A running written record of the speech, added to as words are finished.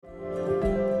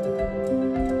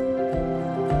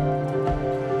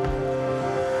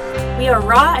We are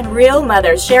raw and real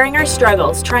mothers sharing our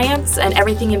struggles, triumphs, and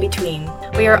everything in between.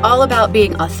 We are all about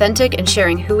being authentic and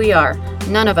sharing who we are.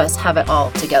 None of us have it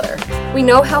all together. We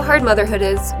know how hard motherhood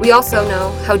is. We also know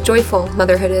how joyful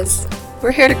motherhood is. We're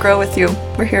here to grow with you.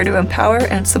 We're here to empower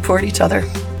and support each other.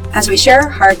 As we share our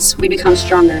hearts, we become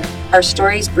stronger. Our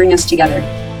stories bring us together.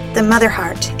 The mother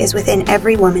heart is within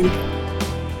every woman.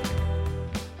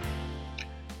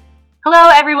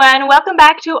 Hello, everyone. Welcome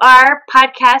back to our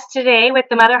podcast today with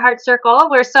the Mother Heart Circle.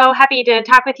 We're so happy to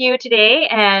talk with you today,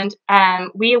 and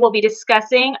we will be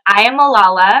discussing I Am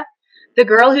Malala, the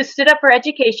girl who stood up for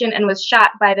education and was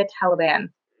shot by the Taliban.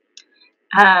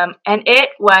 And it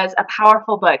was a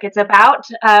powerful book. It's about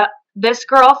this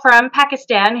girl from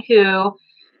Pakistan who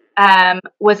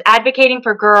was advocating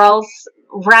for girls'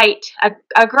 right,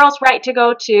 a girl's right to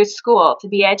go to school, to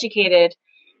be educated.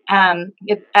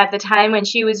 At the time when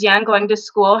she was young, going to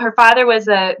school, her father was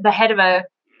the head of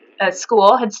a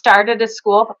school, had started a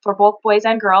school for both boys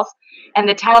and girls, and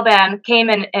the Taliban came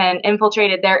and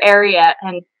infiltrated their area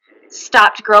and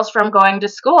stopped girls from going to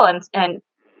school and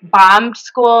bombed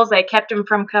schools. They kept them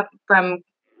from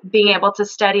being able to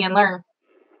study and learn.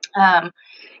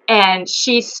 And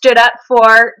she stood up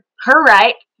for her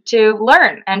right to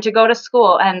learn and to go to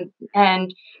school and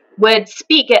would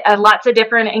speak at lots of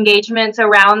different engagements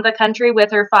around the country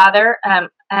with her father,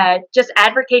 just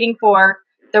advocating for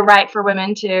the right for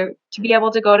women to be able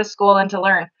to go to school and to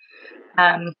learn.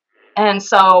 And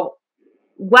so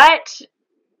what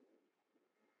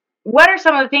are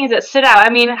some of the things that stood out?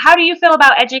 I mean, how do you feel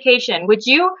about education? Would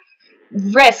you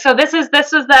risk? So this was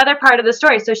the other part of the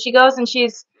story. So she goes and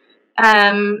she's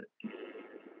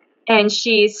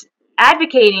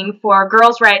advocating for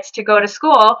girls' rights to go to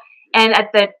school. And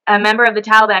a member of the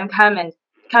Taliban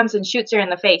comes and shoots her in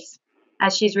the face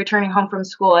as she's returning home from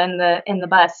school in the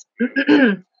bus.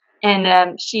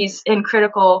 And she was in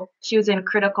critical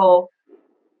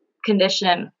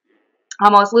condition,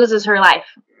 almost loses her life.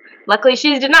 Luckily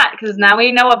she did not, because now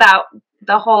we know about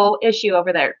the whole issue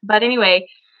over there. But anyway,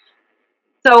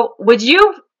 so would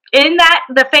you, in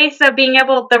the face of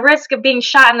the risk of being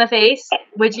shot in the face,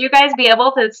 would you guys be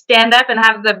able to stand up and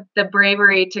have the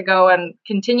bravery to go and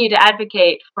continue to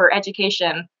advocate for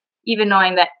education, even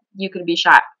knowing that you could be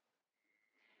shot?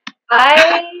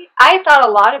 I thought a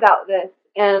lot about this,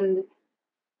 and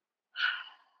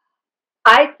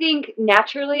I think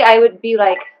naturally I would be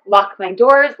like, lock my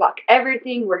doors, lock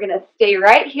everything. We're going to stay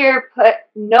right here.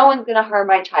 No one's going to harm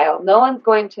my child. No one's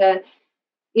going to,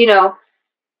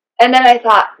 And then I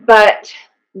thought, but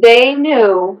they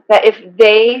knew that if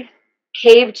they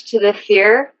caved to the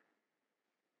fear,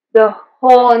 the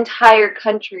whole entire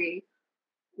country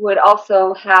would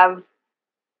also have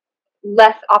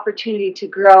less opportunity to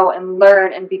grow and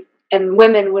learn, and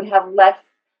women would have less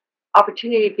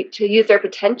opportunity to use their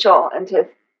potential and to,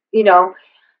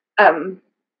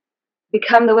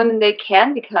 become the women they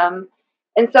can become.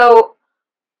 And so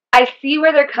I see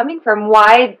where they're coming from,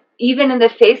 why even in the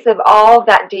face of all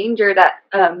that danger that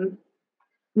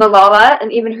Malala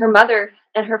and even her mother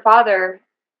and her father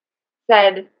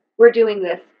said, we're doing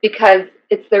this because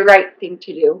it's the right thing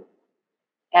to do.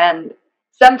 And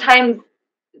sometimes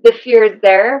the fear is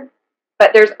there,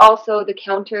 but there's also the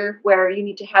counter where you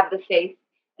need to have the faith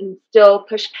and still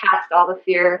push past all the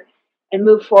fear and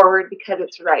move forward because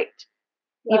it's right,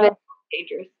 even if it's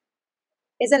dangerous.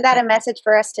 Isn't that a message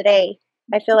for us today?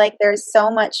 I feel like there's so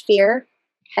much fear.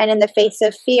 And in the face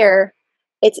of fear,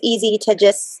 it's easy to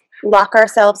just lock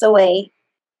ourselves away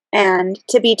and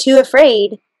to be too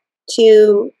afraid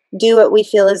to do what we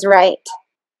feel is right.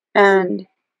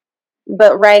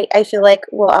 But right, I feel like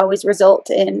will always result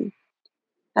in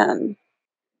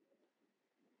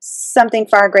something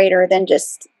far greater than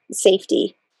just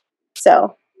safety.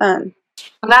 So that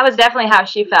was definitely how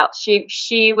she felt.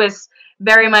 She was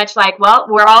very much like, well,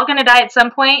 we're all going to die at some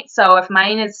point, so if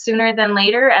mine is sooner than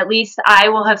later, at least I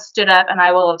will have stood up and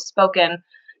I will have spoken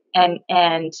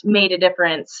and made a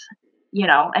difference,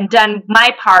 and done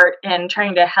my part in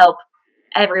trying to help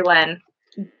everyone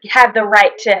have the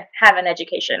right to have an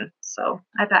education. So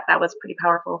I thought that was pretty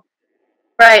powerful.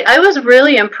 Right. I was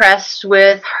really impressed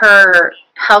with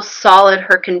how solid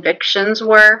her convictions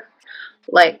were.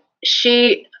 Like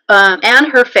she,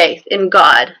 and her faith in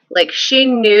God. Like she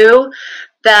knew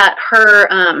that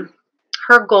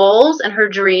her goals and her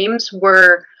dreams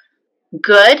were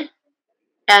good.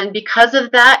 And because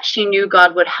of that, she knew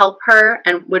God would help her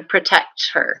and would protect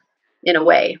her in a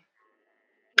way.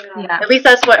 Yeah. At least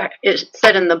that's what it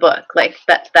said in the book. Like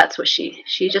that's what she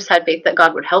just had faith that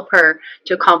God would help her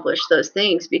to accomplish those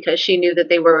things because she knew that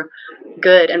they were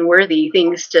good and worthy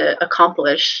things to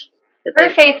accomplish. Her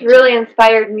faith really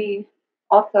inspired me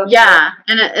also. Yeah,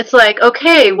 and it's like,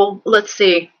 okay, well, let's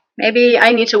see. Maybe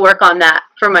I need to work on that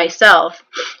for myself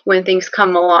when things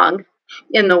come along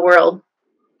in the world.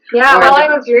 Yeah, Or while the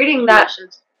I was reading that,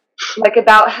 emotions. like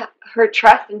about her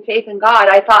trust and faith in God,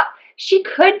 I thought she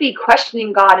could be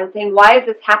questioning God and saying, "Why is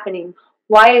this happening?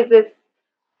 Why is this?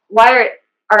 Why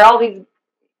are all these,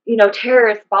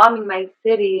 terrorists bombing my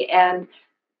city and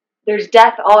there's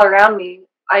death all around me?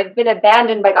 I've been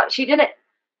abandoned by God."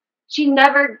 She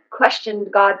never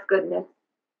questioned God's goodness,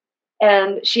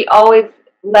 and she always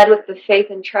led with the faith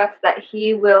and trust that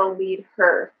He will lead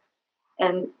her,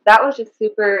 and that was just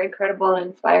super incredible and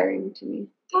inspiring to me.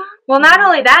 Well, not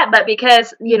only that, but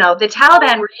because, the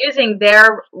Taliban were using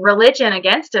their religion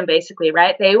against him, basically,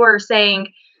 right? They were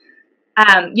saying,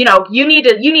 you need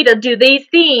to do these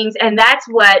things, and that's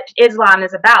what Islam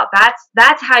is about.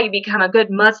 That's how you become a good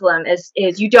Muslim. Is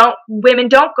women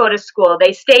don't go to school.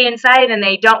 They stay inside and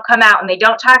they don't come out and they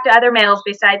don't talk to other males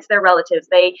besides their relatives.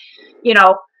 They,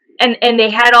 and they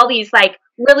had all these like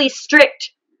really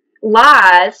strict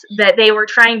laws that they were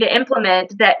trying to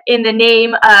implement that in the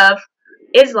name of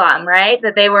Islam, right?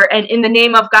 That they were, and in the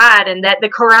name of God, and that the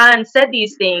Quran said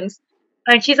these things.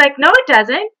 And she's like, no, it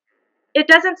doesn't. It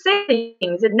doesn't say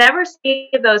things. It never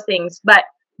says those things. But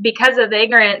because of the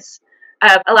ignorance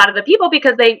of a lot of the people,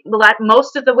 because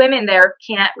most of the women there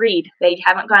can't read. They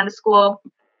haven't gone to school.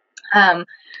 And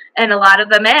a lot of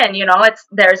the men,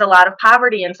 there's a lot of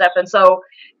poverty and stuff. And so,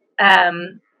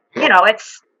 it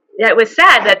was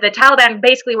sad that the Taliban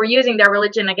basically were using their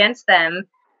religion against them.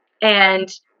 And,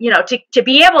 to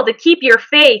be able to keep your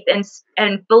faith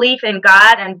and belief in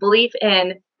God and belief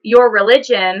in your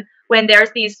religion when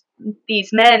there's these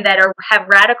men that have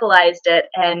radicalized it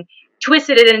and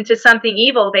twisted it into something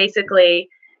evil, basically,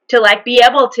 to like be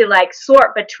able to like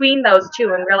sort between those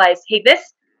two and realize, hey,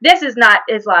 this is not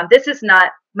Islam. This is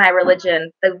not my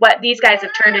religion. What these guys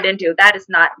have turned it into, that is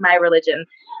not my religion.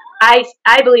 I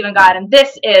believe in God, and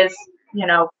this is,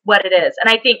 what it is.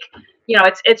 And I think,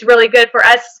 it's really good for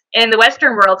us in the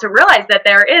Western world to realize that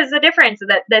there is a difference,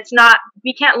 that's not,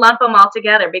 we can't lump them all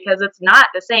together because it's not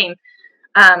the same.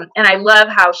 And I love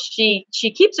how she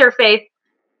keeps her faith,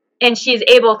 and she's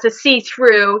able to see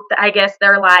through, I guess,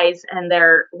 their lies and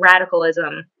their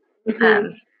radicalism.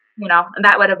 And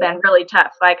that would have been really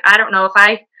tough. Like, I don't know if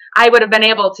I would have been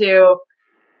able to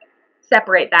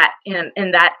separate that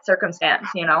in that circumstance,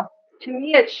 To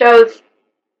me, it shows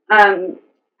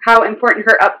how important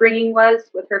her upbringing was,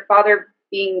 with her father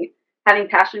having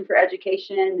passion for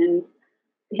education and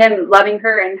him loving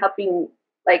her and helping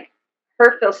like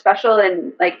her feel special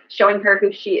and like showing her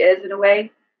who she is in a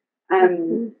way.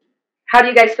 How do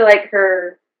you guys feel like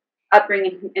her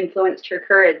upbringing influenced her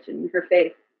courage and her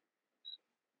faith?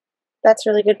 That's a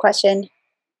really good question.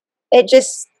 It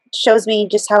just shows me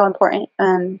just how important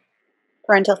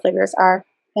parental figures are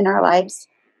in our lives.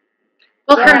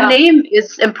 Well, her name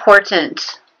is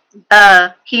important.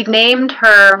 He named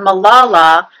her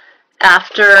Malala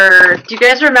after, do you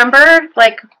guys remember,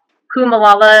 like, who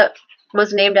Malala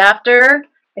was named after?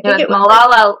 I think it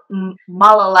was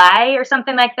Malalai or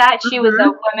something like that. She was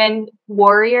a woman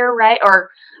warrior, right? Or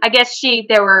I guess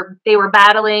they were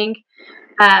battling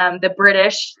the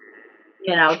British,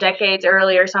 decades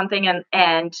earlier or something,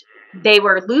 and they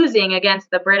were losing against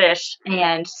the British,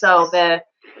 and so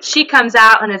she comes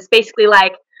out and is basically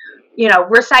like,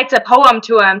 recites a poem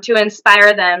to them to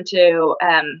inspire them to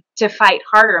fight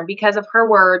harder. And because of her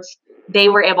words, they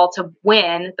were able to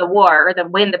win the war, or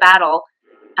win the battle.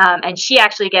 And she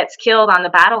actually gets killed on the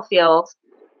battlefield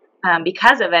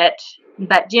because of it.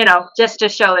 But, just to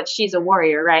show that she's a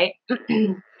warrior, right?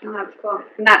 Oh, that's cool.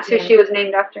 And that's who she was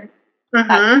named after.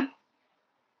 Mm-hmm.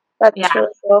 That's really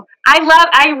cool.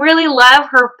 I really love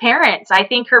her parents. I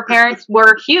think her parents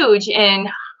were huge in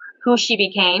who she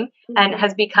became and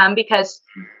has become, because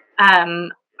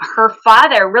her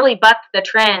father really bucked the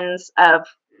trends of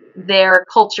their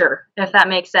culture, if that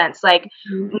makes sense. Like,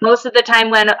 most of the time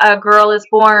when a girl is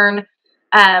born,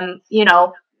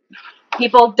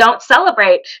 people don't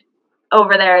celebrate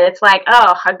over there. It's like,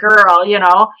 oh, a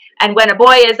girl, and when a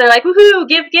boy is, they're like, woohoo,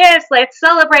 give gifts, let's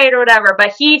celebrate or whatever.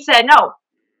 But he said, no,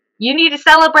 you need to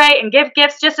celebrate and give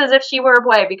gifts just as if she were a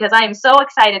boy, because I am so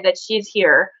excited that she's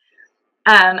here.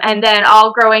 And then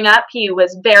all growing up, he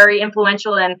was very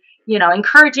influential in,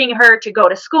 encouraging her to go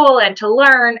to school and to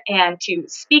learn and to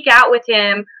speak out with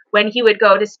him when he would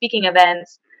go to speaking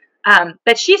events.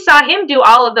 But she saw him do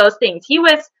all of those things. He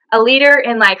was a leader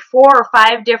in like 4 or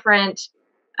 5 different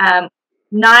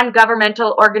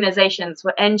non-governmental organizations,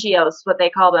 NGOs, what they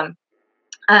call them.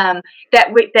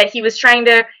 That he was trying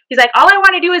to, he's like, all I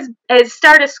want to do is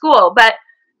start a school. But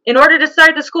in order to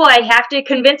start the school, I have to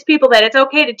convince people that it's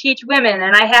okay to teach women,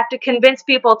 and I have to convince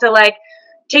people to like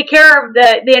take care of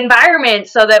the environment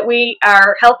so that we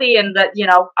are healthy and that, you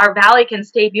know, our valley can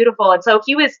stay beautiful. And so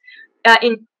he was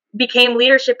became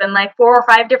leadership in like 4 or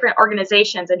 5 different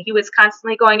organizations, and he was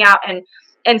constantly going out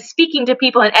and speaking to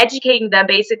people and educating them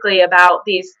basically about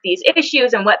these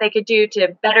issues and what they could do to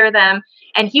better them.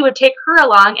 And he would take her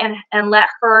along and let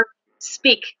her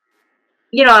speak,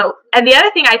 you know. And the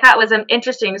other thing I thought was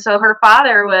interesting, so her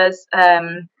father was,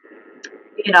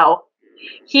 you know,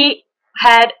 he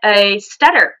had a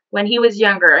stutter when he was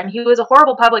younger, and he was a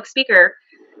horrible public speaker.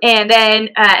 And then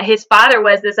his father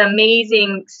was this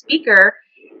amazing speaker,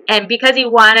 and because he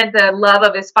wanted the love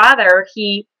of his father,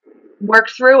 he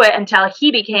worked through it until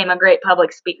he became a great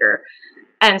public speaker.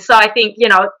 And so I think, you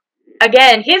know,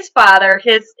 again, his father,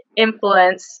 his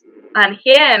influence on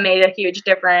him made a huge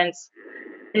difference.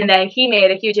 And then he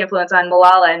made a huge influence on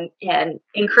Malala and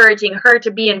encouraging her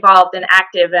to be involved and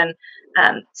active and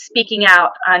speaking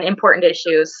out on important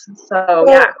issues. So,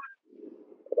 yeah.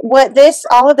 What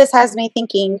all of this has me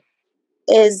thinking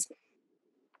is,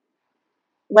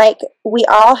 like, we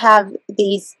all have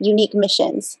these unique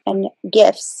missions and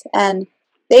gifts, and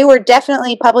they were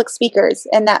definitely public speakers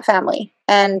in that family.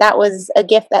 And that was a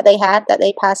gift that they had that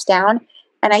they passed down.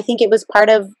 And I think it was part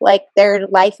of like their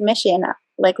life mission.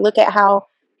 Like, look at how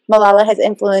Malala has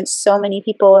influenced so many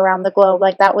people around the globe.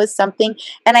 Like, that was something.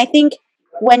 And I think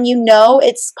when you know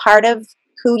it's part of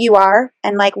who you are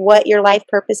and like what your life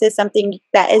purpose is, something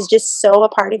that is just so a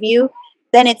part of you,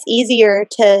 then it's easier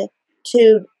to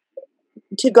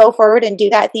go forward and do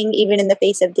that thing even in the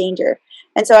face of danger.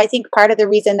 And so I think part of the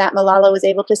reason that Malala was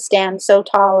able to stand so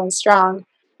tall and strong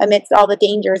amidst all the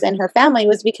dangers in her family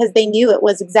was because they knew it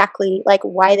was exactly like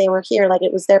why they were here. Like,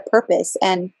 it was their purpose,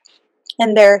 and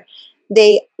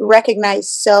they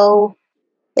recognized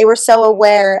they were so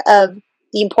aware of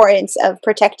the importance of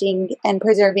protecting and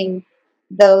preserving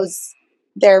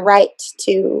their right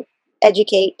to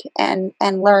educate and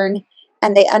learn.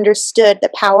 And they understood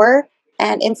the power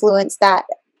and influence that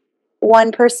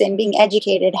one person being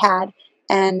educated had,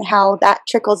 and how that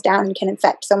trickles down and can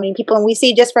affect so many people. And we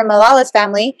see just from Malala's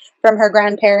family, from her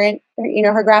grandparent, you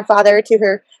know, her grandfather to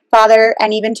her father,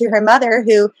 and even to her mother,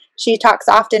 who she talks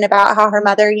often about how her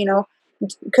mother, you know,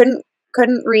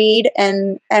 couldn't read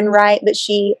and write, but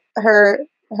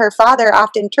her father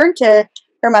often turned to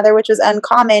her mother, which was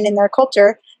uncommon in their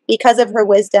culture, because of her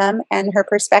wisdom and her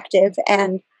perspective.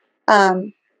 And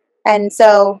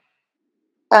so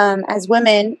as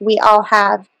women, we all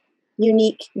have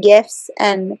unique gifts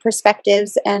and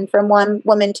perspectives, and from one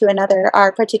woman to another,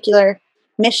 our particular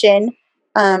mission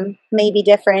may be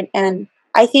different. And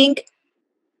I think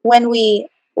when we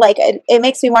like, it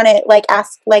makes me want to like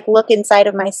ask, like, look inside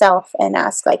of myself and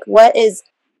ask, like, what is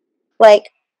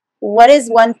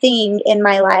one thing in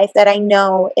my life that I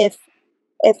know if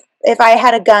I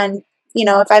had a gun, you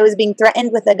know, if I was being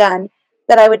threatened with a gun,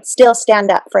 that I would still stand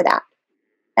up for that.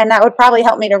 And that would probably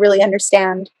help me to really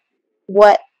understand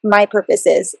what my purpose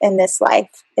is in this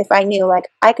life. If I knew, like,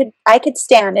 I could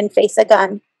stand and face a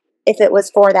gun if it was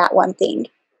for that one thing.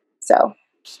 So,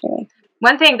 anyway.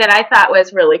 One thing that I thought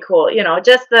was really cool, you know,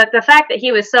 just the fact that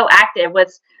he was so active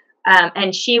was,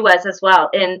 and she was as well,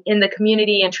 in the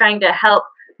community and trying to help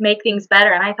make things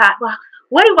better. And I thought, well,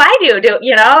 what do I do?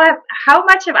 You know, how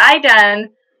much have I done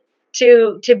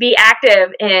to be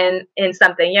active in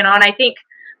something, you know? And I think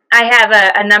I have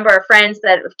a number of friends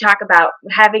that talk about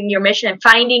having your mission,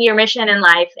 finding your mission in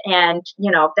life, and,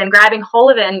 you know, then grabbing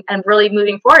hold of it and really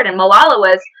moving forward. And Malala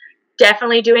was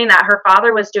definitely doing that. Her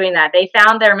father was doing that. They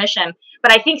found their mission.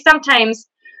 But I think sometimes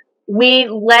we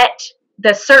let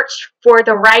the search for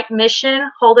the right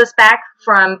mission hold us back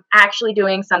from actually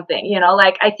doing something. You know,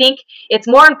 like, I think it's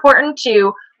more important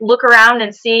to look around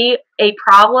and see a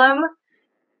problem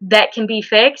that can be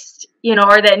fixed, you know,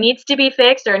 or that needs to be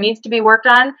fixed or needs to be worked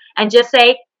on, and just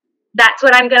say, that's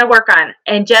what I'm going to work on,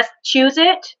 and just choose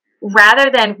it,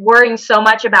 rather than worrying so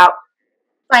much about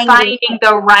finding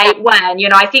the right one. You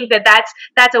know, I think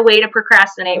that's a way to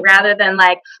procrastinate, rather than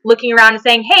like looking around and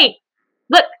saying, hey,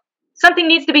 look, something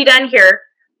needs to be done here.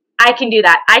 I can do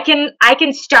that. I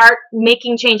can start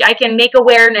making change. I can make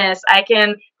awareness. I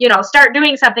can, you know, start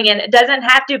doing something, and it doesn't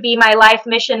have to be my life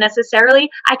mission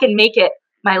necessarily. I can make it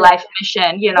my life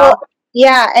mission, you know? Well,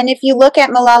 yeah. And if you look at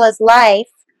Malala's life,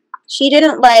 she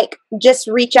didn't like just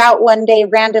reach out one day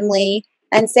randomly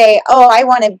and say, oh, I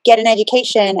want to get an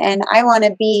education and I want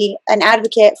to be an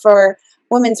advocate for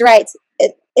women's rights.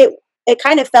 It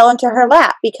kind of fell into her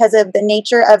lap because of the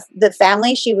nature of the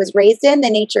family she was raised in, the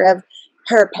nature of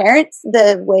her parents,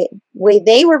 the way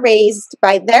they were raised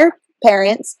by their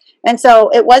parents. And so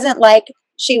it wasn't like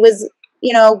she was,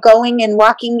 going and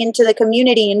walking into the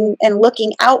community and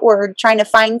looking outward, trying to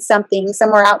find something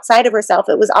somewhere outside of herself.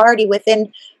 It was already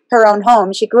within her own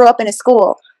home. She grew up in a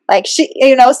school. Like so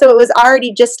it was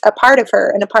already just a part of her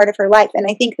and a part of her life. And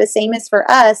I think the same is for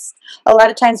us. A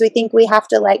lot of times we think we have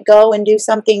to like go and do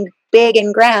something big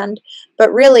and grand.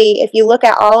 But really, if you look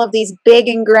at all of these big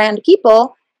and grand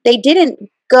people, they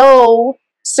didn't go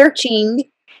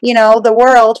searching, the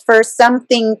world for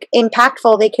something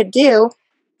impactful they could do.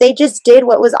 They just did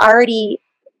what was already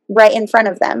right in front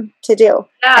of them to do.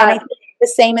 Yeah. And I think the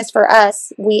same is for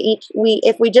us.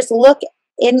 If we just look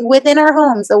within our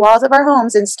homes, the walls of our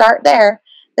homes, and start there,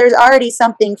 there's already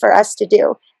something for us to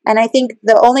do. And I think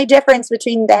the only difference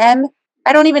between them,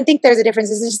 I don't even think there's a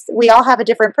difference. It's just we all have a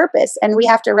different purpose, and we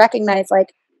have to recognize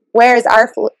like where is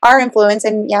our influence.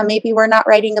 And yeah, maybe we're not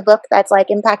writing a book that's like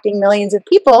impacting millions of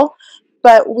people,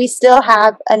 but we still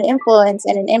have an influence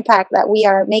and an impact that we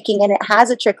are making, and it has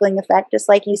a trickling effect, just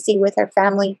like you see with her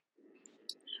family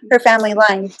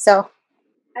line. So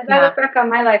as I look back on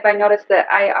my life, I noticed that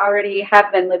I already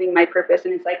have been living my purpose,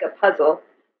 and it's like a puzzle.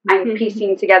 I'm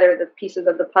piecing together the pieces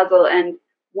of the puzzle, and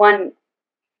one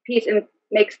piece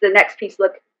makes the next piece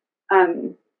look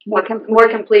more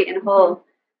complete and whole.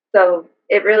 So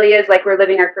it really is like we're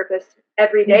living our purpose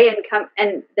every day,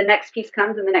 and the next piece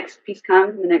comes, and the next piece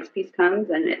comes, and the next piece comes,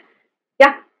 and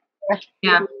yeah.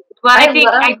 Well, I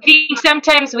think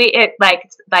sometimes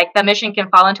like the mission can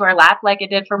fall into our lap like it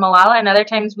did for Malala, and other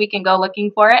times we can go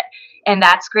looking for it, and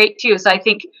that's great too. So I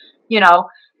think,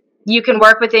 you can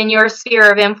work within your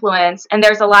sphere of influence, and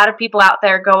there's a lot of people out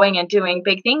there going and doing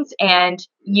big things, and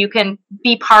you can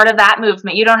be part of that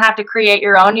movement. You don't have to create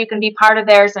your own. You can be part of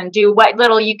theirs and do what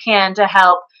little you can to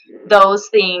help those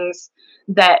things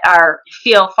that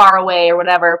feel far away or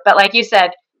whatever. But like you said,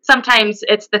 sometimes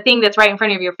it's the thing that's right in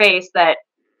front of your face that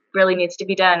really needs to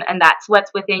be done, and that's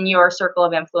what's within your circle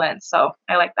of influence. So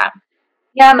I like that.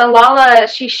 Yeah, Malala,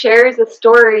 she shares a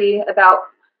story about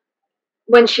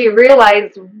when she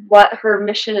realized what her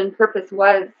mission and purpose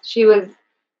was.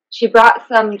 She brought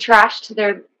some trash to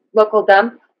their local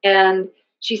dump, and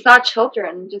she saw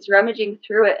children just rummaging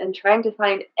through it and trying to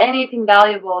find anything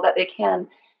valuable that they can.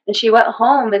 And she went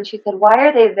home and she said, "Why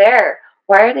are they there?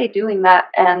 Why are they doing that?"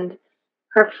 And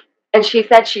she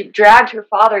said she dragged her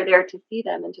father there to see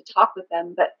them and to talk with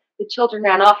them, but the children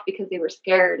ran off because they were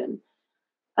scared. And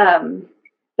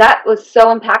that was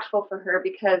so impactful for her,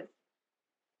 because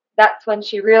that's when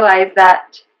she realized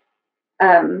that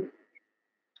I'm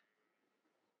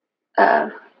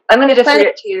going to just read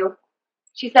it to you.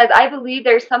 She says, "I believe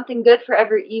there's something good for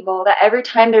every evil, that every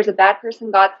time there's a bad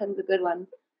person, God sends a good one.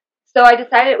 So I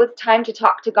decided it was time to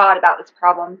talk to God about this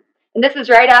problem." And this is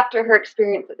right after her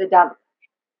experience at the dump.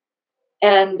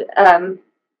 And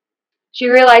she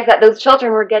realized that those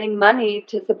children were getting money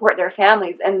to support their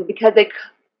families. And because they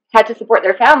had to support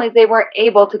their families, they weren't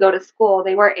able to go to school.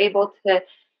 They weren't able to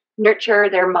nurture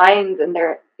their minds, and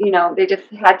they just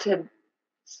had to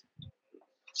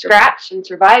scratch and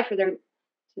survive for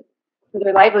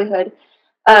their livelihood.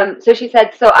 So she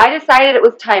said, "So I decided it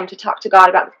was time to talk to God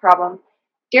about this problem.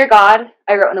 Dear God,"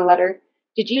 I wrote in a letter,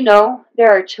 "did you know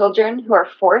there are children who are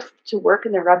forced to work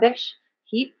in the rubbish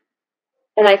heap?"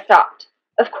 And I stopped.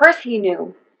 Of course he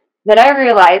knew. Then I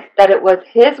realized that it was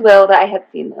his will that I had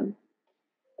seen them.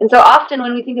 And so often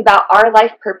when we think about our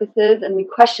life purposes and we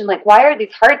question, like, why are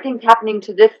these hard things happening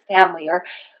to this family? Or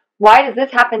why does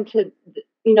this happen to,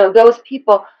 those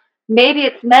people? Maybe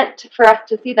it's meant for us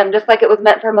to see them, just like it was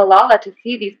meant for Malala to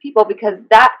see these people, because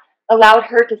that allowed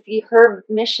her to see her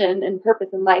mission and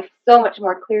purpose in life so much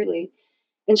more clearly.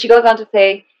 And she goes on to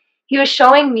say, "He was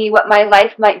showing me what my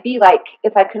life might be like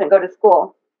if I couldn't go to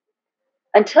school.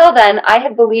 Until then, I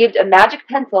had believed a magic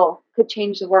pencil could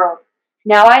change the world.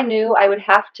 Now I knew I would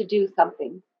have to do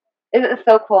something." Isn't it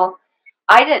so cool?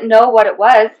 I didn't know what it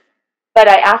was, but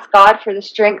I asked God for the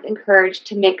strength and courage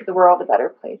to make the world a better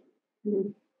place. Mm-hmm.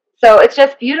 So it's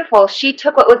just beautiful. She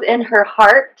took what was in her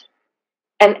heart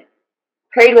and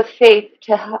prayed with faith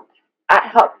to help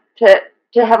to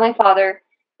Heavenly Father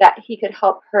that He could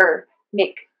help her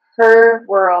make her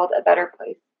world a better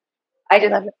place.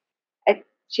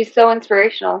 She's so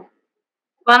inspirational.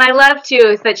 Well, and I love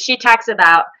too that she talks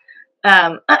about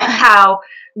how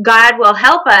God will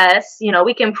help us.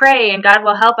 We can pray and God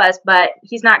will help us, but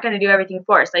He's not going to do everything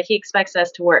for us. Like, He expects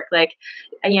us to work. Like,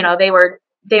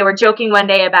 they were joking one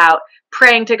day about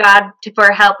praying to God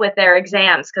for help with their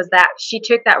exams, because she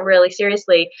took that really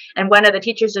seriously. And one of the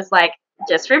teachers was like,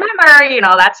 "Just remember,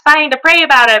 that's fine to pray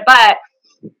about it, but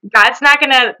God's not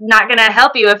gonna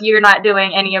help you if you're not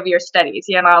doing any of your studies.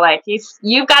 Like,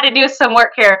 you've got to do some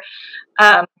work here."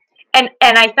 And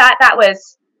I thought that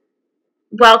was,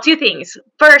 well, two things.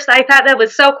 First, I thought that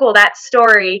was so cool, that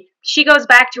story. She goes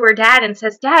back to her dad and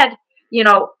says, Dad,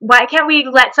 why can't we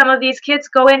let some of these kids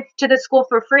go into the school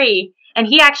for free? And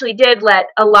he actually did let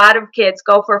a lot of kids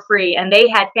go for free, and they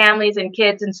had families and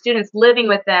kids and students living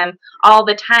with them all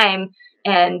the time,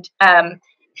 and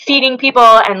feeding people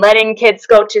and letting kids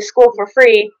go to school for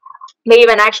free. They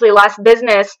even actually lost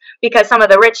business because some of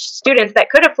the rich students that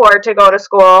could afford to go to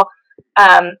school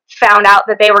found out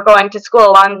that they were going to school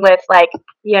along with, like,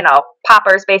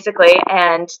 paupers basically,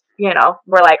 and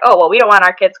we're like, oh well, we don't want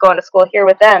our kids going to school here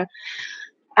with them.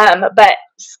 But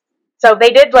so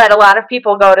they did let a lot of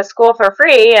people go to school for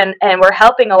free, and we're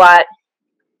helping a lot.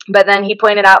 But then he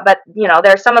pointed out, but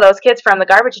there's some of those kids from the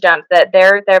garbage dump that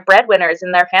they're breadwinners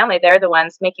in their family. They're the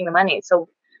ones making the money, so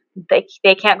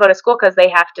they can't go to school because they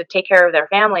have to take care of their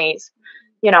families.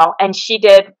 And she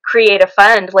did create a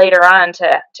fund later on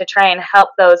to try and help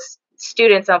those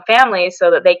students and families so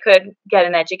that they could get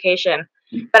an education.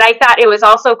 But I thought it was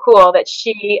also cool that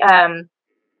she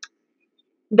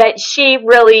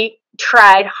really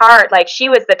tried hard. Like, she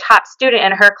was the top student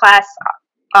in her class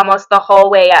almost the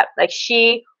whole way up. Like,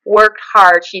 she worked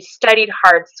hard. She studied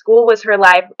hard. School was her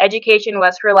life. Education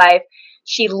was her life.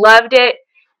 She loved it,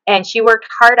 and she worked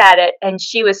hard at it, and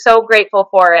she was so grateful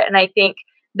for it. And I think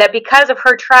that because of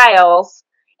her trials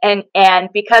and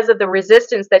because of the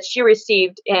resistance that she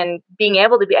received in being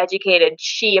able to be educated,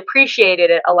 she appreciated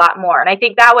it a lot more. And I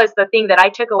think that was the thing that I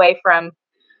took away from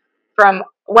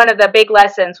one of the big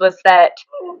lessons, was that,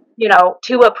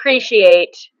 to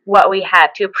appreciate what we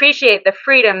have, to appreciate the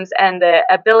freedoms and the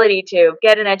ability to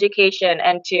get an education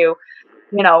and to,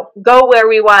 go where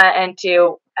we want, and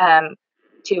to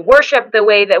worship the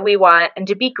way that we want, and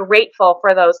to be grateful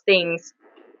for those things.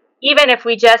 Even if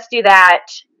we just do that,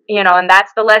 and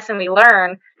that's the lesson we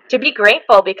learn, to be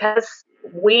grateful, because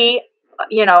we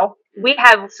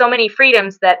have so many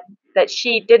freedoms that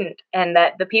she didn't, and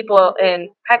that the people in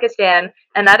Pakistan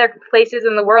and other places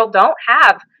in the world don't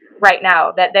have right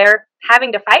now, that they're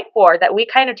having to fight for, that we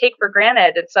kind of take for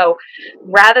granted. And so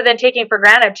rather than taking for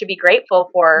granted, to be grateful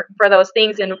for those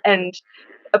things and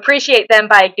appreciate them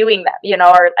by doing them,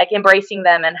 or like embracing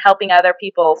them and helping other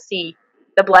people see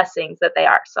the blessings that they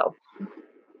are. So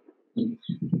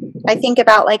I think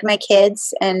about, like, my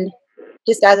kids, and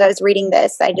just as I was reading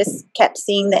this, I just kept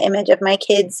seeing the image of my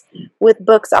kids with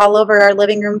books all over our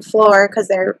living room floor because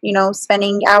they're,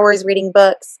 spending hours reading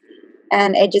books.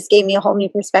 And it just gave me a whole new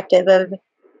perspective of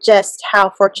just how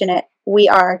fortunate we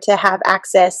are to have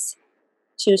access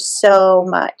to so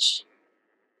much.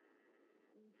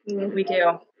 We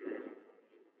do.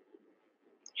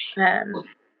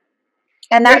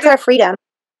 And that's our freedom.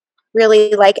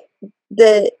 Really, like,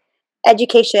 the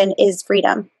education is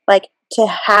freedom. Like, to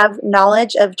have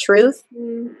knowledge of truth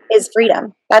is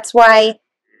freedom. That's why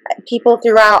people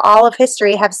throughout all of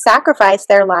history have sacrificed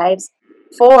their lives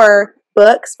for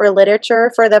books, for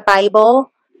literature, for the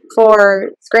Bible,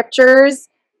 for scriptures,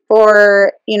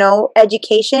 for,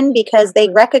 education, because they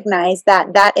recognize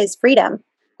that that is freedom.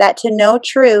 That to know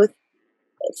truth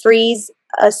frees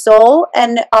a soul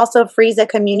and also frees a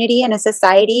community and a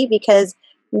society, because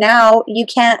now you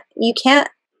can't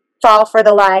fall for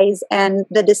the lies and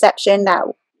the deception that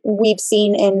we've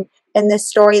seen in this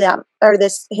story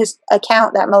his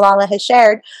account that Malala has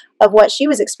shared of what she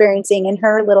was experiencing in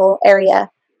her little area.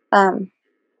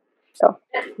 So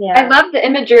yeah, I love the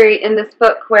imagery in this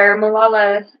book where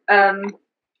Malala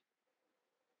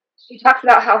she talks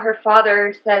about how her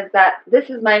father says that this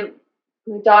is my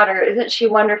daughter, isn't she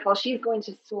wonderful? She's going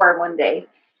to soar one day.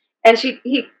 And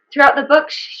he throughout the book,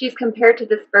 she's compared to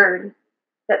this bird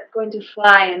that's going to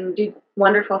fly and do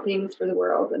wonderful things for the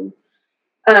world. And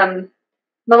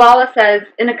Malala says,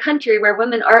 in a country where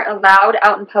women aren't allowed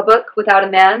out in public without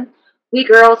a man, we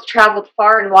girls traveled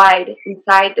far and wide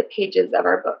inside the pages of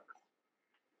our books.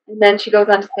 And then she goes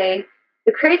on to say,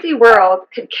 the crazy world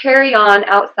could carry on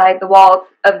outside the walls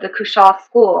of the Kushal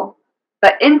school,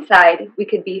 but inside we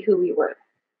could be who we were.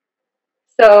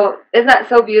 So isn't that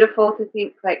so beautiful to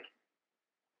think, like,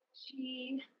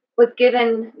 she was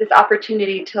given this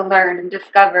opportunity to learn and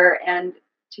discover and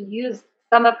to use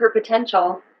some of her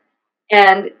potential.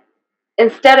 And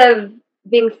instead of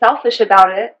being selfish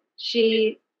about it,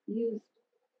 she used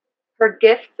her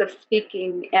gifts of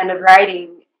speaking and of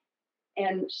writing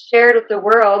and shared with the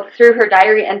world through her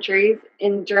diary entries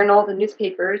in journals and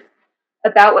newspapers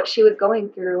about what she was going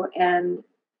through. And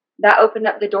that opened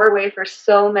up the doorway for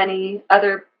so many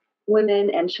other women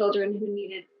and children who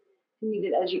needed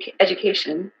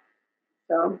education.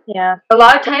 So yeah, a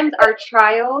lot of times our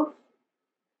trials,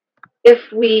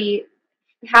 if we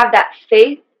have that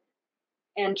faith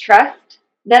and trust,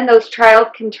 then those trials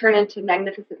can turn into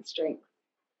magnificent strength.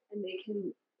 And they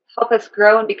can help us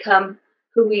grow and become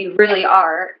who we really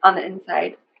are on the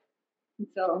inside. And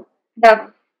so, yeah,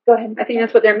 go ahead. I think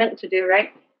that's what they're meant to do,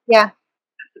 right? Yeah.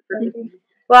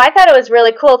 Well, I thought it was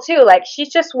really cool too. Like, she's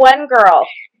just one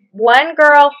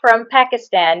girl from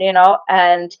Pakistan,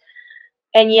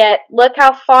 and yet look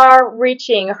how far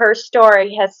reaching her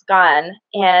story has gone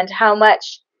and how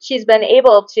much she's been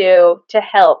able to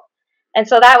help. And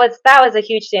so that was a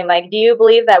huge thing. Like, do you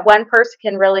believe that one person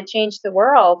can really change the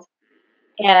world?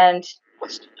 And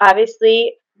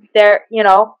obviously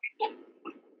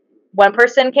one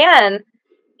person can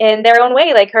in their own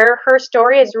way. Like, her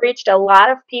story has reached a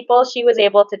lot of people. She was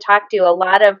able to talk to a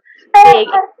lot of big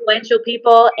influential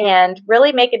people and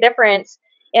really make a difference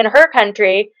in her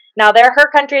country. Now,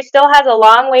 her country still has a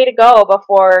long way to go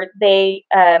before they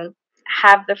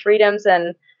have the freedoms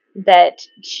and that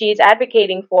she's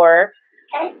advocating for.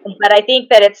 But I think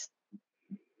that it's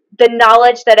the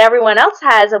knowledge that everyone else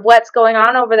has of what's going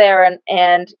on over there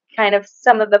and kind of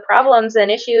some of the problems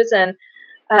and issues and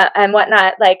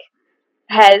whatnot, like,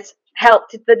 has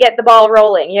helped to get the ball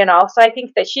rolling, So I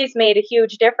think that she's made a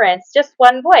huge difference. Just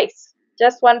one voice,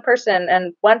 just one person,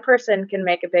 and one person can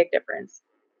make a big difference.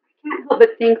 I can't help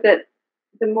but think that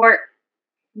the more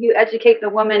you educate the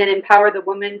woman and empower the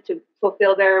woman to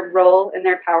fulfill their role and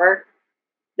their power,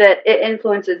 that it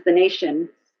influences the nation.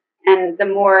 And the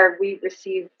more we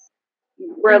receive,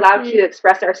 we're allowed to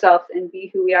express ourselves and be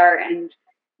who we are and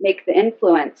make the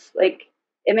influence. Like,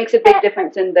 it makes a big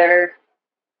difference in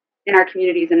our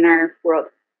communities and in our world.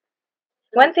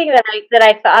 One thing that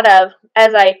I thought of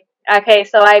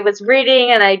so I was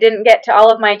reading and I didn't get to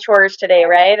all of my chores today,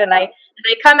 right? And I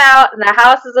come out and the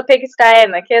house is a pigsty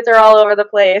and the kids are all over the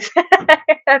place.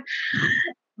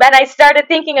 But I started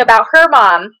thinking about her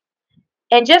mom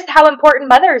and just how important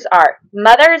mothers are.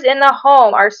 Mothers in the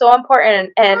home are so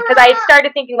important. And because I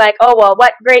started thinking like, oh, well,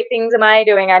 what great things am I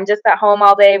doing? I'm just at home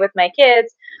all day with my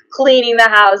kids, cleaning the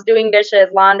house, doing dishes,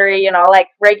 laundry, like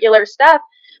regular stuff.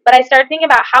 But I started thinking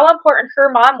about how important her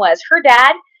mom was. Her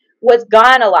dad was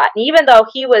gone a lot. And even though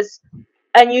he was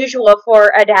unusual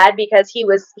for a dad because he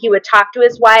would talk to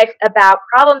his wife about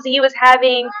problems he was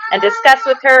having and discuss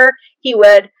with her. He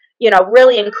would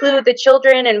really include the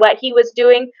children in what he was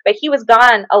doing, but he was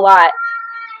gone a lot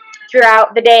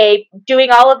throughout the day doing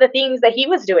all of the things that he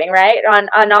was doing, right?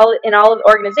 In all of the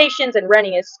organizations and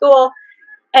running his school.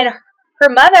 And her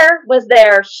mother was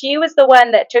there. She was the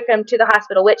one that took him to the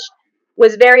hospital, which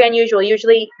was very unusual.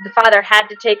 Usually the father had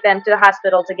to take them to the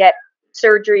hospital to get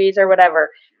surgeries or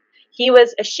whatever. She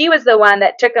was the one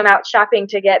that took them out shopping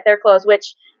to get their clothes,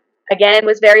 which again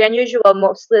was very unusual.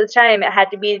 Most of the time it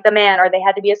had to be the man or they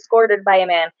had to be escorted by a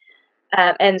man.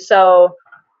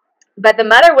 But the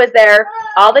mother was there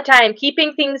all the time,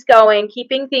 keeping things going,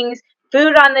 keeping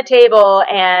food on the table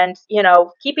and,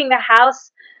 keeping the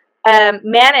house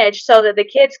managed so that the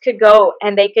kids could go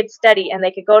and they could study and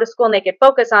they could go to school and they could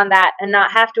focus on that and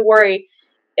not have to worry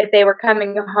if they were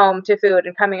coming home to food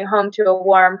and coming home to a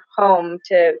warm home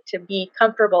to be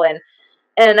comfortable in.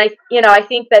 And I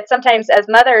think that sometimes as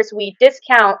mothers, we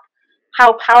discount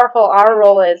how powerful our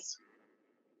role is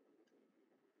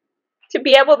to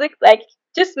be able to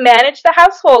just manage the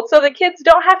household so the kids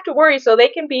don't have to worry, so they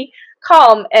can be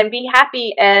calm and be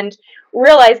happy and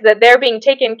realize that they're being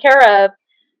taken care of.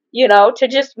 To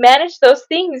just manage those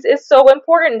things is so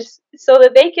important so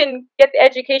that they can get the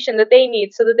education that they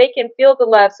need, so that they can feel the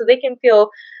love, so they can feel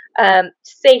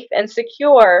safe and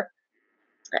secure.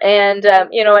 And,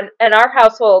 in our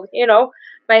household,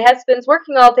 my husband's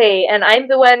working all day and I'm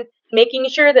the one making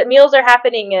sure that meals are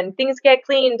happening and things get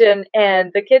cleaned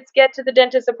and the kids get to the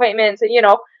dentist appointments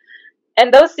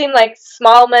and those seem like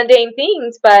small mundane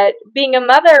things, but being a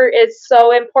mother is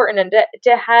so important, and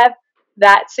to have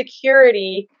that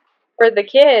security for the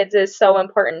kids is so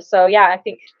important. So yeah, I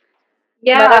think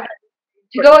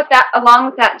to go with that, along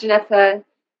with that, Janessa,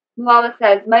 Malala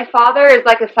says, my father is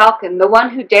like a falcon, the one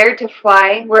who dared to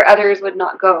fly where others would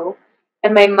not go,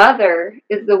 and my mother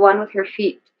is the one with her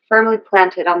feet firmly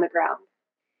planted on the ground.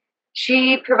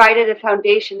 She provided a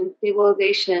foundation and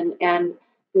stabilization and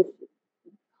this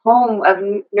home of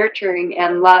nurturing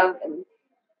and love and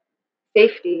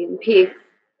safety and peace.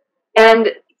 And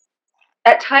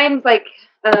at times,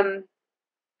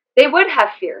 they would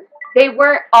have fear. They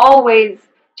weren't always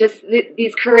just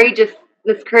this courageous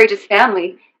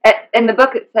family. In the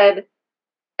book it said,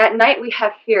 at night we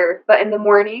have fear, but in the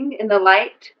morning, in the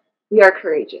light, we are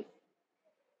courageous.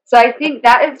 So I think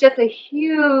that is just a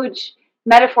huge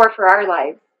metaphor for our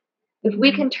lives. If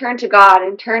we can turn to God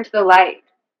and turn to the light,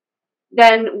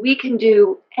 then we can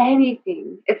do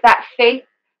anything. It's that faith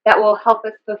that will help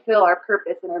us fulfill our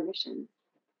purpose and our mission.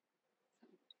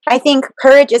 I think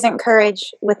courage isn't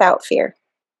courage without fear.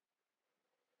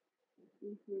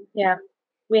 Yeah.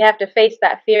 We have to face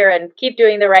that fear and keep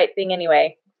doing the right thing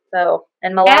anyway. So,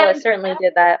 and Malala certainly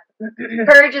did that.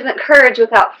 Courage isn't courage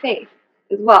without faith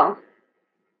as well.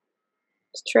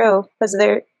 It's true, because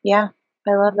I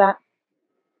love that.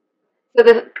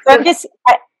 So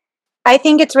I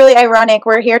think it's really ironic.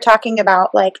 We're here talking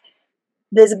about like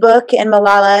this book and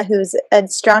Malala, who's a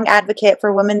strong advocate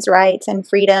for women's rights and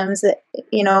freedoms,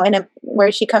 you know,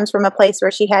 where she comes from a place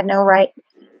where she had no right.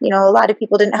 You know, a lot of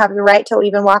people didn't have the right to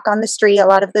even walk on the street. A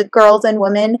lot of the girls and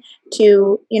women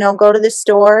to, you know, go to the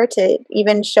store, to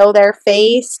even show their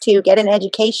face, to get an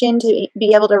education, to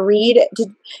be able to read,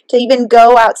 to even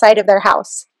go outside of their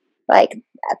house. Like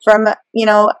from, you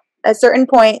know, a certain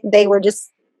point, they were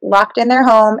just locked in their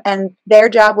home, and their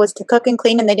job was to cook and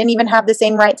clean, and they didn't even have the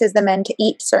same rights as the men to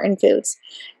eat certain foods.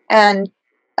 And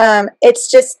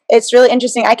it's really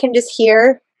interesting. I can just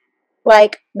hear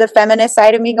like the feminist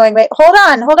side of me going, wait, hold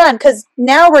on, because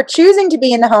now we're choosing to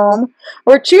be in the home,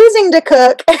 we're choosing to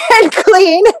cook and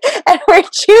clean, and we're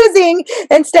choosing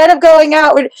instead of going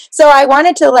out. So I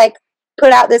wanted to like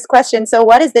put out this question. So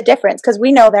what is the difference? Because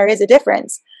we know there is a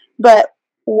difference, but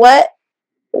what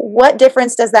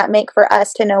difference does that make for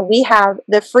us to know we have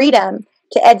the freedom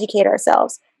to educate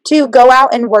ourselves, to go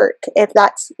out and work if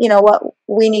that's, you know, what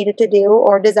we needed to do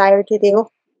or desire to do,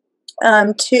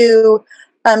 to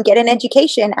get an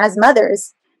education as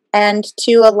mothers, and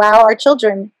to allow our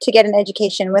children to get an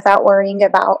education without worrying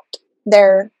about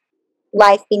their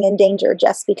life being in danger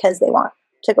just because they want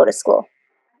to go to school.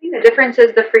 I think the difference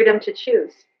is the freedom to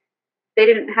choose. They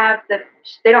don't have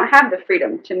the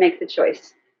freedom to make the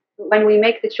choice. When we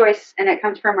make the choice and it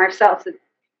comes from ourselves,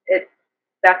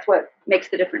 that's what makes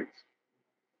the difference.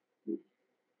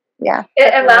 Yeah.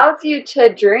 It allows you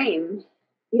to dream,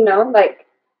 you know, like,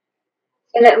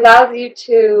 and it allows you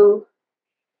to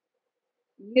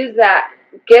use the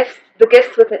gifts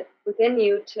within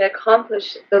you to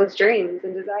accomplish those dreams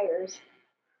and desires.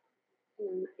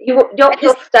 You don't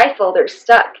feel stifled or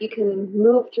stuck. You can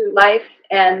move through life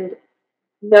and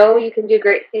know you can do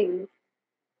great things.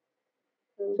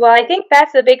 Well, I think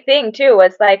that's the big thing too,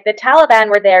 was like the Taliban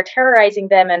were there terrorizing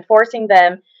them and forcing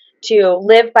them to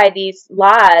live by these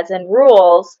laws and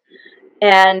rules.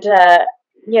 And,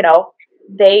 you know,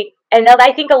 and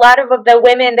I think a lot of the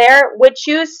women there would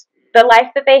choose the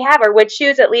life that they have, or would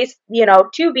choose at least, you know,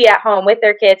 to be at home with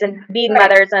their kids and be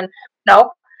mothers, and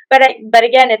but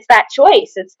again, it's that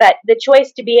choice. It's the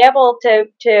choice to be able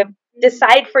to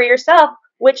decide for yourself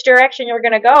which direction you're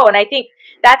going to go. And I think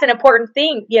that's an important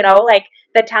thing, you know, like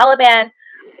the Taliban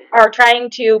are trying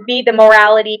to be the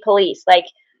morality police, like,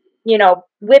 you know,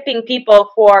 whipping people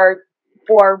for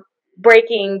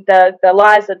breaking the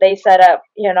laws that they set up,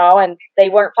 you know, and they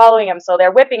weren't following them. So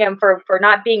they're whipping them for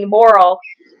not being moral.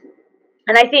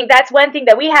 And I think that's one thing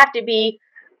that we have to be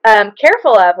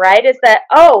careful of, right? Is that,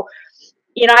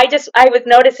 you know, I was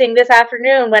noticing this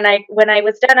afternoon when I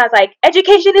was done, I was like,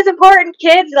 education is important,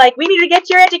 kids. Like, we need to get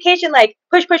your education, like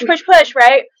push,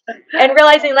 right? And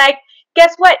realizing, like,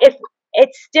 guess what? If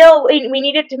it's still, we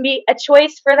need it to be a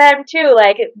choice for them too.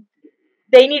 Like,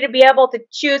 they need to be able to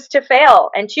choose to fail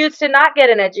and choose to not get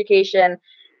an education,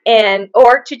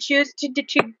 or to choose to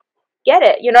get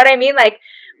it. You know what I mean? Like,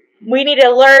 we need to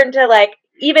learn to, like,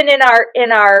 even in our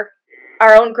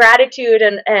own gratitude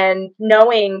and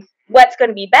knowing what's going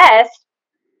to be best,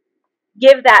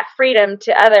 give that freedom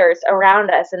to others around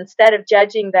us instead of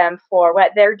judging them for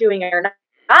what they're doing or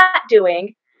not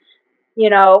doing. You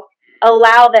know,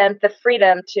 allow them the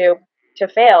freedom to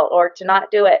fail, or to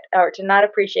not do it, or to not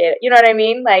appreciate it. You know what I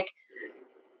mean? Like,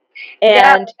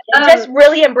 and just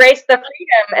really embrace the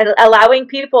freedom and allowing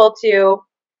people to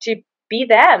be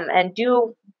them and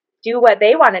do what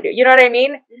they want to do. You know what I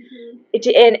mean? Mm-hmm.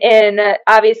 In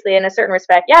obviously in a certain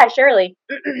respect. Yeah, Shirley.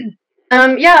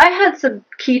 I had some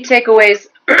key takeaways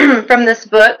from this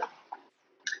book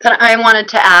that I wanted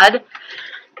to add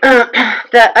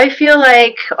that I feel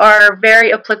like are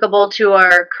very applicable to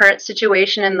our current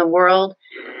situation in the world,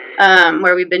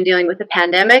 where we've been dealing with the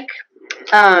pandemic.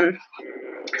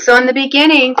 So in the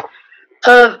beginning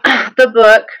of the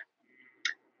book,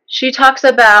 she talks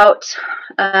about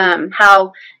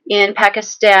how in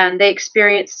Pakistan they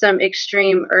experienced some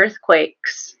extreme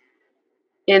earthquakes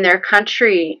in their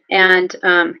country, and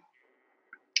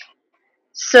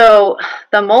so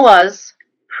the mullahs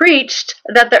preached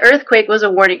that the earthquake was a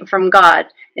warning from God,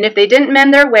 and if they didn't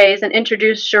mend their ways and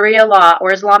introduce Sharia law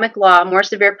or Islamic law, more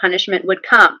severe punishment would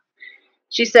come.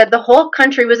 She said, the whole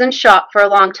country was in shock for a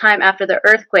long time after the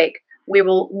earthquake. We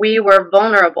were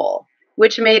vulnerable,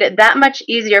 which made it that much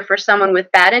easier for someone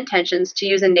with bad intentions to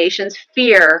use a nation's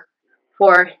fear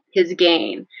for his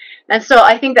gain. And so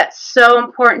I think that's so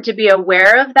important to be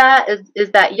aware of that,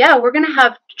 is that, yeah, we're going to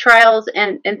have trials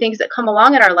and things that come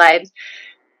along in our lives.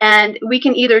 And we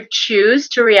can either choose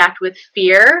to react with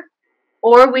fear,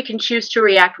 or we can choose to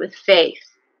react with faith.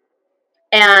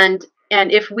 And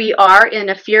if we are in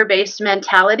a fear-based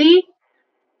mentality,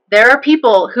 there are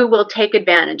people who will take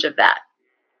advantage of that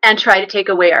and try to take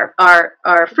away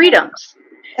our freedoms.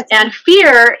 And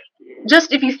fear,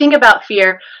 just if you think about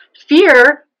fear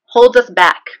holds us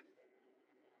back.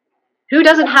 Who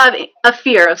doesn't have a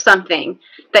fear of something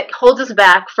that holds us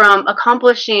back from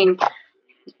accomplishing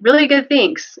really good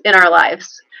things in our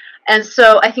lives? And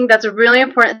so I think that's a really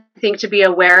important thing to be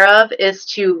aware of, is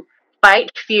to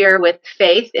fight fear with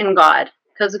faith in God,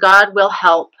 because God will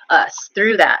help us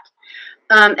through that.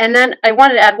 And then I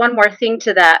wanted to add one more thing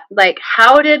to that. Like,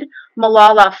 how did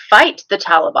Malala fight the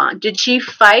Taliban? Did she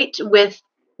fight with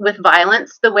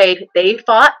violence the way they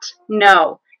fought?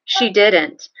 No, she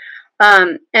didn't.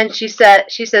 And she says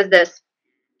this: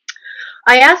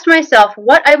 I asked myself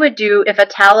what I would do if a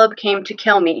Talib came to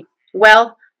kill me.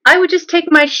 Well, I would just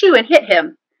take my shoe and hit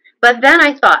him. But then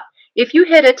I thought, if you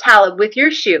hit a Talib with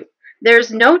your shoe,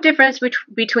 there's no difference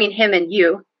between him and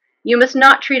you. You must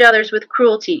not treat others with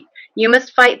cruelty. You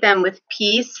must fight them with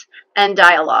peace and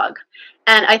dialogue.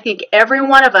 And I think every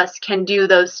one of us can do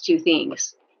those two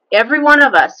things. Every one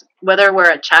of us, whether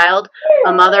we're a child,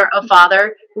 a mother, a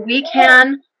father, we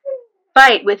can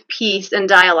fight with peace and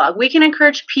dialogue. We can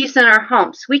encourage peace in our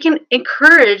homes. We can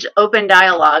encourage open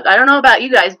dialogue. I don't know about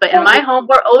you guys, but in my home,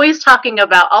 we're always talking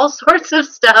about all sorts of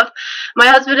stuff. My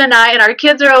husband and I and our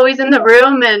kids are always in the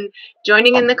room and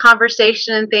joining in the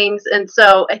conversation and things. And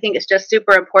so I think it's just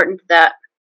super important that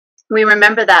we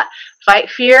remember that. Fight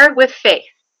fear with faith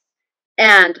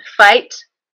and fight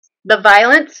the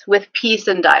violence with peace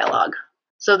and dialogue.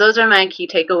 So those are my key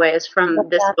takeaways from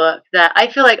this book that I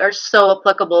feel like are so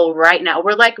applicable right now.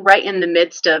 We're like right in the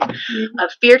midst of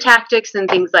fear tactics and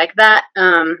things like that,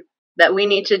 that we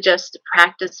need to just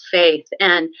practice faith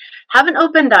and have an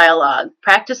open dialogue,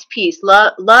 practice peace,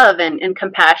 love and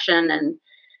compassion, and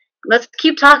let's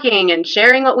keep talking and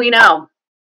sharing what we know.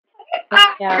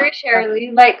 I agree,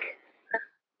 Shirley. Like,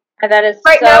 that is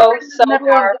right now, so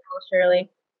powerful,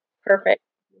 Shirley. Perfect.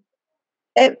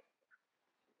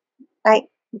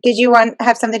 Did you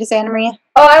have something to say, Anna Maria?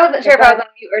 Oh, I wasn't sure if I was on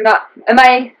mute or not. Am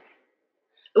I?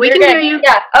 We can hear you.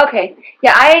 Yeah, okay.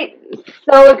 Yeah, I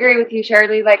so agree with you,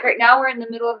 Shirley. Like, right now we're in the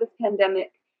middle of this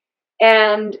pandemic,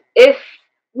 and if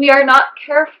we are not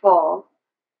careful,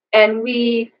 and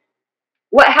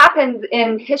what happens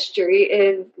in history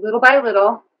is, little by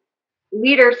little,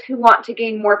 leaders who want to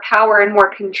gain more power and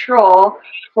more control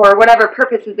for whatever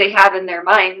purposes they have in their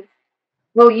minds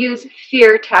will use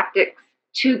fear tactics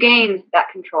to gain that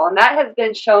control. And that has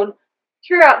been shown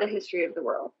throughout the history of the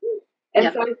world. And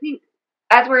so I think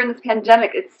as we're in this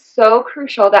pandemic, it's so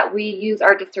crucial that we use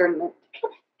our discernment.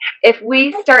 If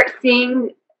we start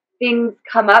seeing things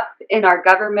come up in our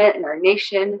government, in our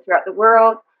nation, throughout the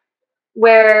world,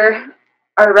 where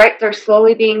our rights are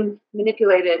slowly being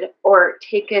manipulated or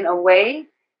taken away,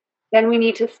 then we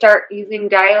need to start using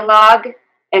dialogue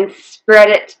and spread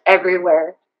it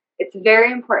everywhere. It's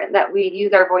very important that we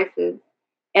use our voices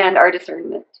and our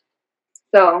discernment.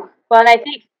 So, well, and I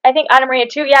think Anna Maria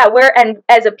too. Yeah, and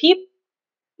as a people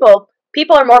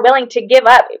are more willing to give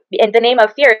up in the name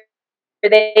of fear.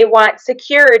 They want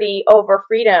security over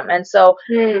freedom, and so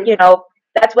you know,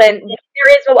 that's when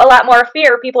there is a lot more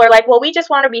fear. People are like, well, we just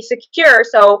want to be secure,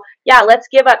 so yeah, let's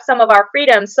give up some of our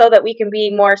freedoms so that we can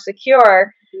be more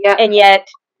secure. Yeah. And yet,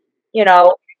 you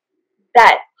know,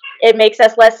 that it makes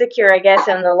us less secure, I guess,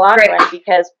 in the long run,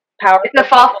 because power. It's a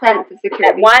false sense of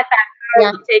security. Want that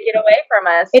power to take it away from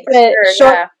us. It's a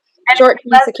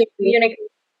short-term security.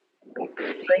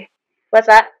 What's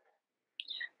that?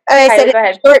 I said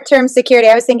it's short-term security.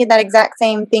 I was thinking that exact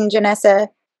same thing, Janessa.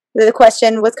 The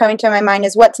question was coming to my mind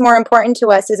is, what's more important to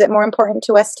us? Is it more important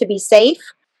to us to be safe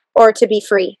or to be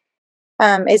free?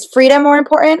 Is freedom more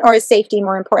important or is safety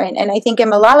more important? And I think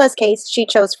in Malala's case, she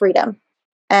chose freedom.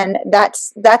 And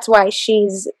that's why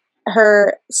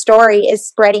her story is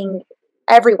spreading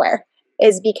everywhere,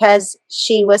 is because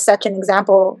she was such an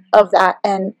example of that.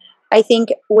 And I think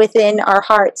within our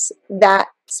hearts that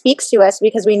speaks to us,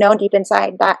 because we know deep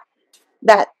inside that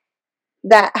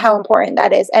how important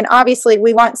that is. And obviously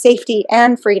we want safety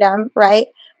and freedom, right?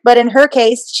 But in her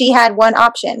case, she had one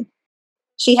option.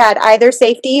 She had either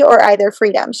safety or either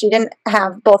freedom. She didn't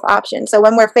have both options. So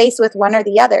when we're faced with one or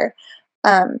the other,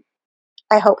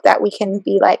 I hope that we can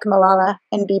be like Malala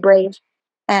and be brave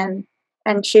and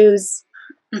choose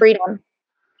freedom.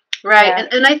 Right. Yeah.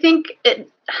 And I think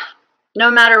no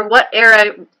matter what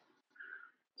era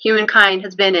humankind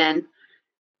has been in,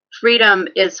 freedom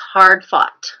is hard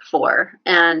fought for.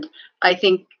 And I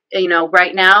think,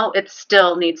 right now it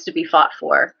still needs to be fought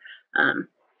for.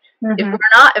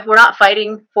 If we're not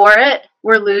fighting for it,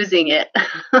 we're losing it,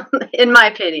 in my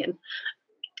opinion.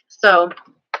 So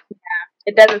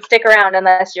It doesn't stick around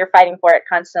unless you're fighting for it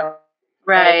constantly.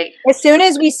 right. As soon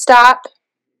as we stop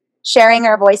sharing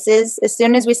our voices, as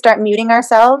soon as we start muting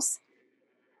ourselves,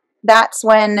 that's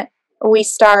when we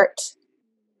start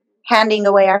handing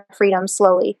away our freedom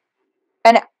slowly.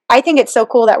 And I think it's so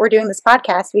cool that we're doing this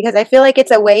podcast, because I feel like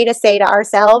it's a way to say to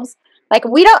ourselves, like,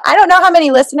 I don't know how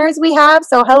many listeners we have,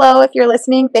 so hello if you're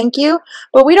listening, thank you.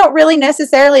 But we don't really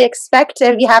necessarily expect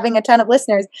to be having a ton of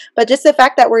listeners. But just the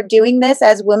fact that we're doing this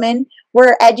as women,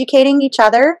 we're educating each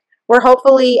other. We're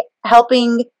hopefully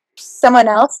helping someone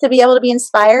else to be able to be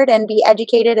inspired and be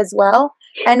educated as well.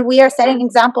 And we are setting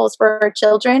examples for our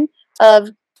children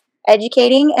of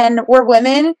educating, and we're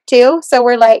women too. So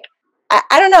we're like,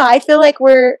 I don't know. I feel like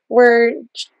we're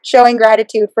showing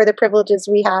gratitude for the privileges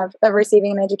we have of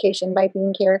receiving an education by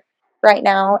being here right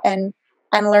now and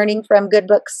learning from good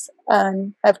books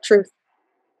of truth.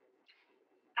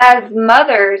 As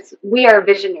mothers, we are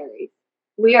visionaries.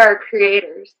 We are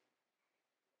creators.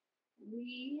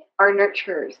 We are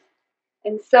nurturers.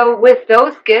 And so with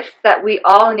those gifts that we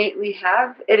all innately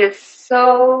have, it is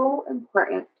so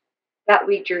important that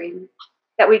we dream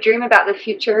about the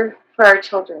future for our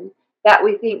children, that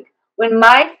we think, when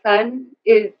my son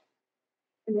is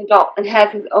an adult and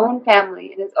has his own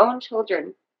family and his own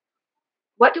children,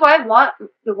 what do I want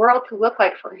the world to look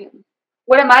like for him?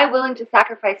 What am I willing to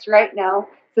sacrifice right now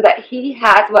so that he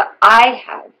has what I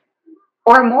have,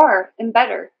 or more and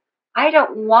better? I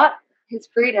don't want his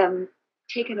freedom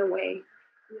taken away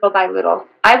little by little.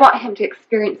 I want him to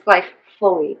experience life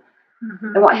fully.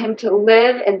 I want him to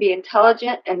live and be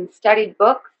intelligent and study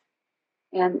books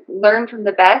and learn from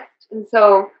the best. And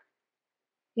so,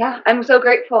 yeah, I'm so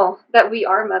grateful that we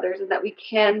are mothers and that we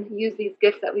can use these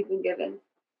gifts that we've been given.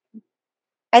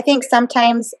 I think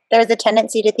sometimes there's a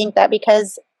tendency to think that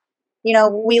because,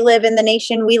 we live in the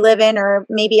nation we live in, or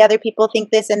maybe other people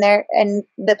think this in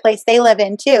the place they live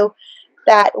in too,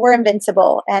 that we're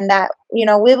invincible and that, we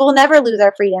will never lose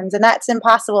our freedoms, and that's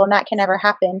impossible and that can never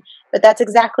happen. But that's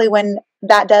exactly when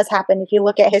that does happen. If you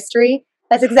look at history,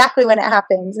 that's exactly when it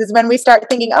happens, is when we start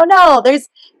thinking, oh no, there's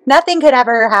nothing could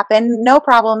ever happen. No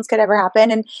problems could ever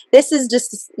happen. And this is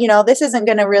just, this isn't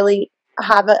going to really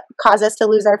cause us to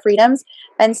lose our freedoms.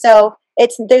 And so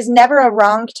there's never a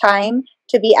wrong time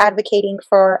to be advocating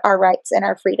for our rights and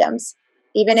our freedoms.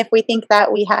 Even if we think that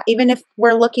even if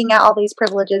we're looking at all these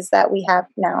privileges that we have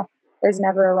now, there's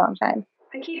never a wrong time.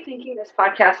 I keep thinking this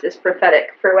podcast is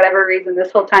prophetic for whatever reason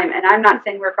this whole time. And I'm not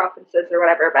saying we're prophetesses or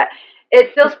whatever, but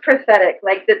it feels prophetic,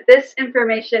 like that this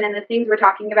information and the things we're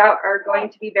talking about are going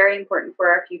to be very important for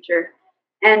our future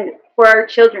and for our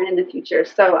children in the future.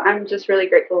 So I'm just really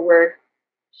grateful we're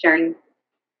sharing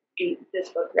this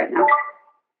book right now.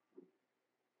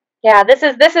 Yeah, this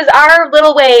is our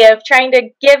little way of trying to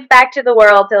give back to the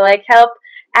world, to help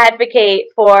advocate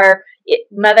for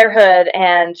motherhood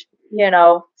and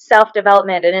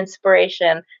self-development and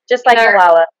inspiration, just like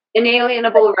Malala.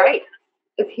 Inalienable rights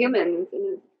as humans.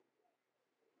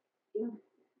 Thank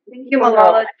you,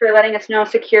 Malala, for letting us know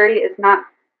security is not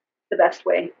the best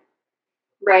way.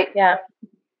 Right. Yeah.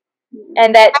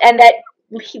 And that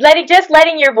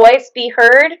letting your voice be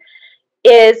heard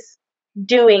is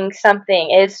doing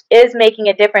something, is making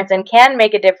a difference and can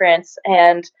make a difference,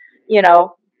 and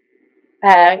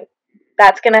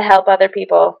that's going to help other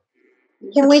people.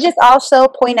 Can we just also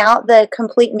point out the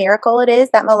complete miracle it is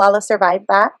that Malala survived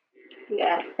that?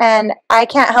 Yeah. And I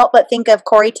can't help but think of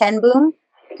Corrie ten Boom,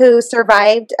 who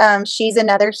survived. She's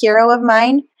another hero of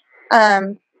mine.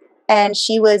 And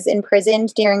she was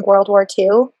imprisoned during World War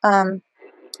II.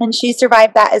 And she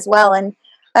survived that as well. And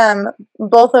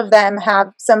both of them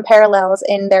have some parallels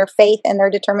in their faith and their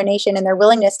determination and their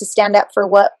willingness to stand up for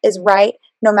what is right,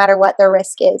 no matter what the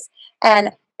risk is.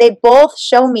 And they both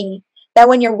show me that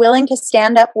when you're willing to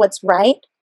stand up what's right,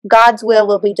 God's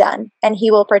will be done and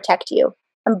he will protect you.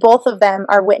 And both of them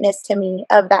are witness to me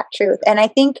of that truth. And I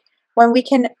think when we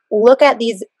can look at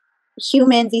these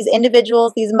humans, these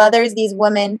individuals, these mothers, these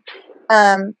women,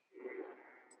 I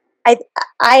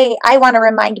want to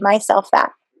remind myself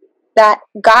that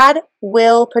God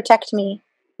will protect me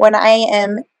when I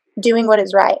am doing what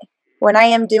is right, when I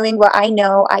am doing what I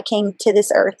know I came to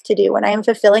this earth to do, when I am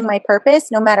fulfilling my purpose,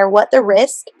 no matter what the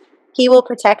risk, He will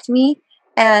protect me.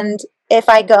 And if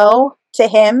I go to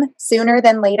him sooner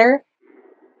than later,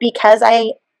 because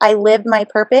I lived my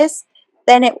purpose,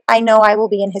 then I know I will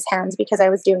be in his hands because I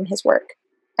was doing his work.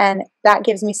 And that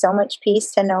gives me so much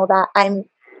peace to know that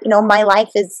my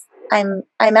life is, I'm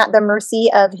at the mercy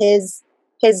of his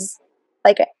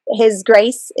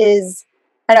grace is,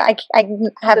 I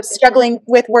have struggling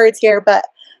with words here, but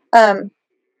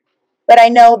I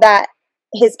know that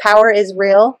his power is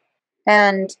real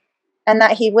and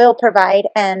that he will provide,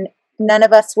 and none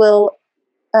of us will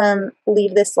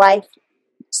leave this life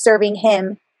serving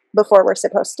him before we're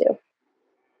supposed to.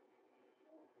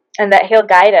 And that he'll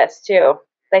guide us too.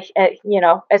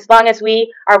 As long as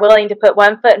we are willing to put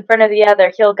one foot in front of the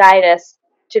other, he'll guide us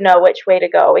to know which way to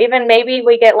go. Even maybe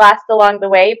we get lost along the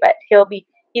way, but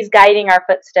he's guiding our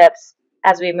footsteps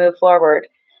as we move forward,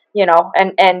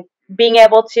 and being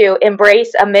able to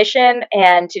embrace a mission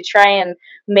and to try and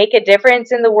make a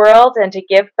difference in the world and to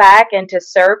give back and to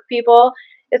serve people.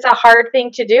 It's a hard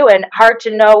thing to do and hard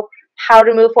to know how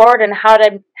to move forward and how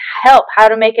to help, how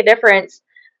to make a difference,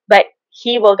 but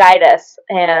he will guide us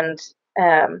and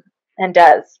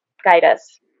does guide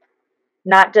us.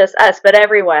 Not just us, but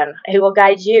everyone. He will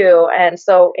guide you. And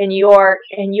so in your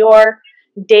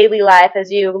daily life, as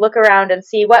you look around and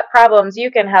see what problems you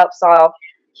can help solve,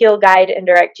 he'll guide and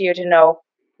direct you to know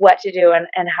what to do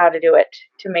and how to do it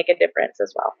to make a difference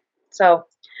as well. So,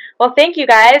 well, thank you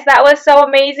guys. That was so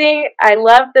amazing. I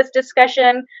love this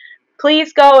discussion.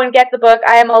 Please go and get the book,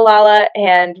 I Am Olalla,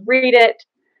 and read it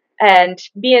and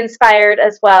be inspired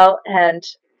as well. And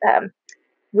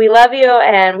we love you,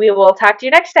 and we will talk to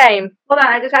you next time. Hold on,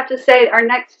 I just have to say our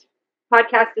next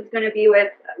podcast is going to be with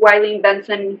Wileen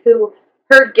Benson, who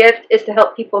her gift is to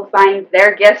help people find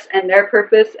their gifts and their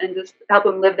purpose and just help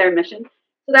them live their mission.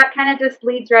 So that kind of just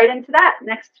leads right into that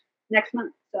next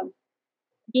month. So,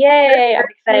 yay! I'm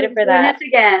excited for that. Doing this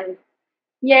again.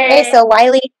 Yay! Okay, so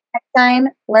Wiley, next time,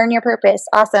 learn your purpose.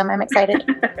 Awesome! I'm excited.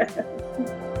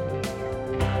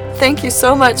 Thank you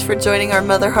so much for joining our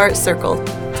Mother Heart Circle.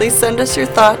 Please send us your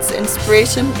thoughts,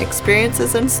 inspiration,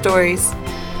 experiences, and stories.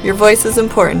 Your voice is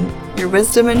important. Your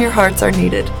wisdom and your hearts are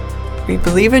needed. We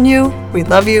believe in you, we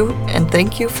love you, and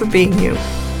thank you for being you.